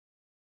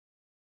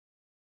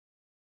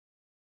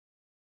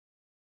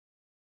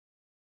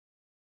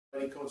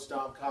everybody. Coach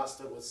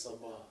DomCosta with some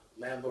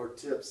landlord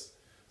tips.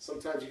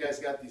 Sometimes you guys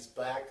got these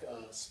back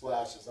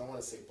splashes. I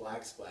want to say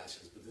black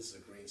splashes, but this is a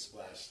green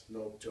splash.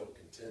 No joke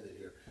intended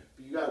here.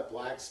 But you got a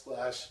black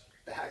splash,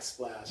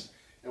 backsplash,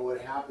 and what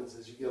happens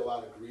is you get a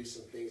lot of grease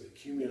and things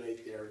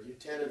accumulate there. Your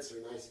tenants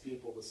are nice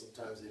people, but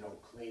sometimes they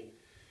don't clean.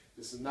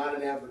 This is not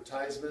an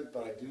advertisement,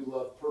 but I do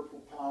love Purple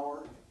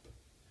Power,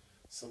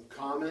 some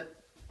Comet,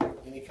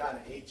 any kind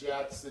of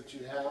Ajax that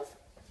you have.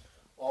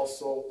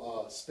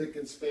 Also, spick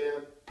and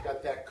span,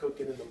 got that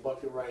cooking in the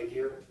bucket right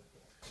here.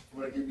 I'm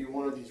going to give you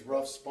one of these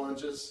rough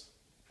sponges.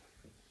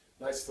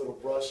 Nice little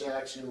brush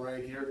action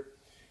right here.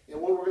 And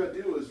what we're going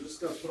to do is we're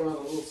just going to put on a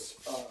little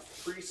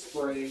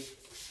pre-spray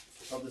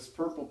of this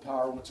Purple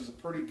Power, which is a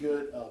pretty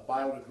good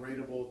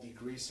biodegradable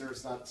degreaser.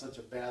 It's not such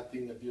a bad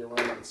thing to be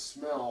around and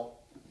smell.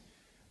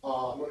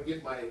 I'm going to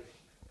get my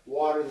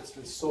water that's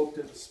been soaked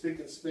in the spick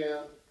and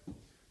span.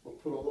 We'll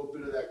put a little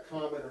bit of that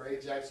Comet or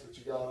Ajax, what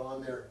you got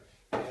on there.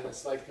 And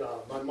it's like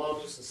my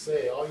mom used to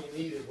say, all you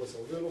needed was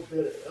a little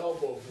bit of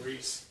elbow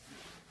grease.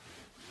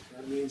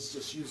 That means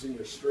just using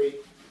your straight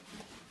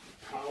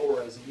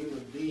power as a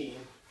human being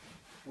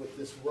with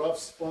this rough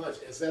sponge.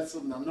 As that's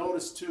something, now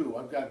notice too,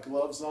 I've got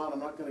gloves on. I'm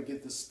not going to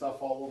get this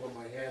stuff all over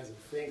my hands and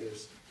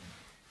fingers.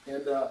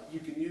 And you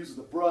can use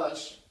the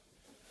brush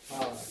to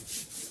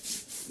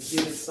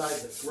get inside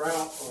the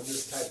grout on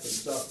this type of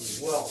stuff as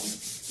well.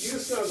 You're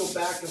just going to go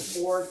back and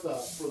forth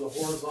for the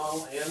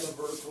horizontal and the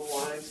vertical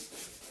lines.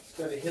 It's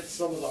going to hit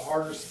some of the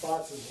harder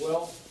spots as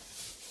well.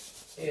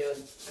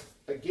 And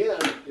again,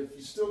 if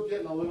you're still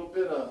getting a little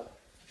bit of,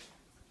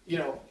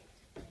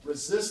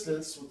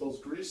 resistance with those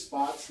grease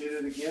spots, hit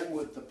it again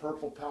with the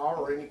Purple Power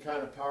or any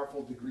kind of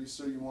powerful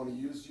degreaser you want to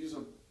use.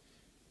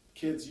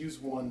 Kids, use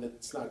one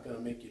that's not going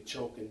to make you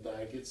choke and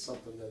die. Get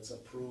something that's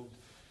approved,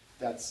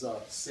 that's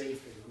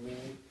safe and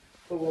green.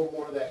 Put a little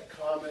more of that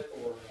Comet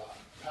or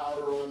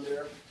powder on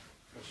there.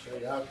 I'll show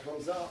you how it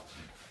comes out.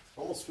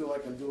 I almost feel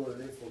like I'm doing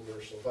an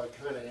infomercial, but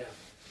I kind of am.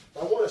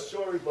 I want to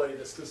show everybody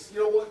this because, you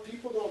know what,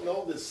 people don't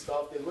know this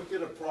stuff. They look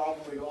at a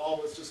problem and go, oh,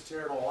 let's just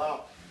tear it all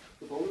out.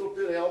 With a little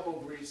bit of elbow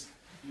grease,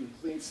 you can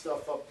clean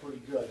stuff up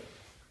pretty good.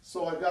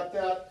 So I got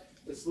that.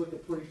 It's looking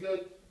pretty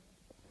good.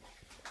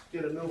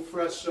 Get a new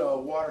fresh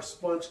water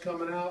sponge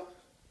coming out.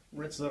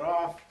 Rinse it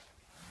off.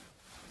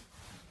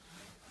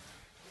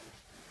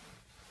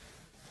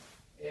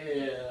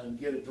 And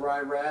get a dry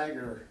rag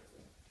or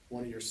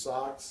one of your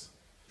socks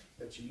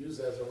that you use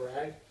as a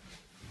rag.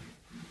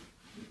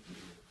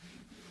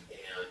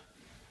 And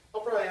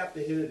I'll probably have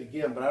to hit it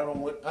again, but I don't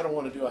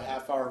want to do a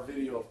half-hour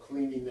video of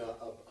cleaning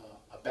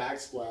a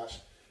backsplash.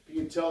 But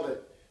you can tell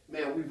that,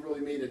 man, we've really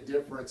made a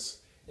difference.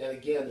 And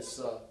again, it's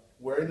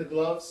wearing the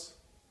gloves,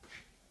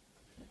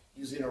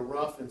 using a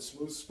rough and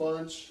smooth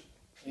sponge,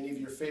 any of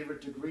your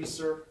favorite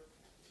degreaser,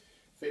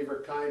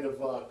 favorite kind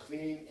of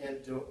cleaning and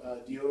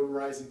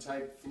deodorizing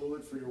type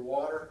fluid for your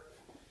water,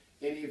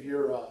 any of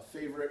your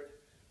favorite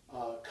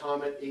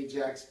Comet,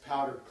 Ajax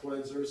powdered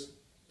cleansers,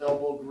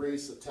 elbow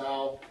grease, a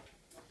towel,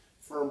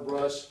 firm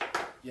brush,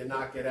 you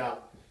knock it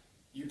out.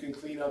 You can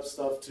clean up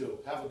stuff too.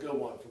 Have a good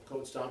one from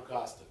Coach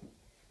DomCosta.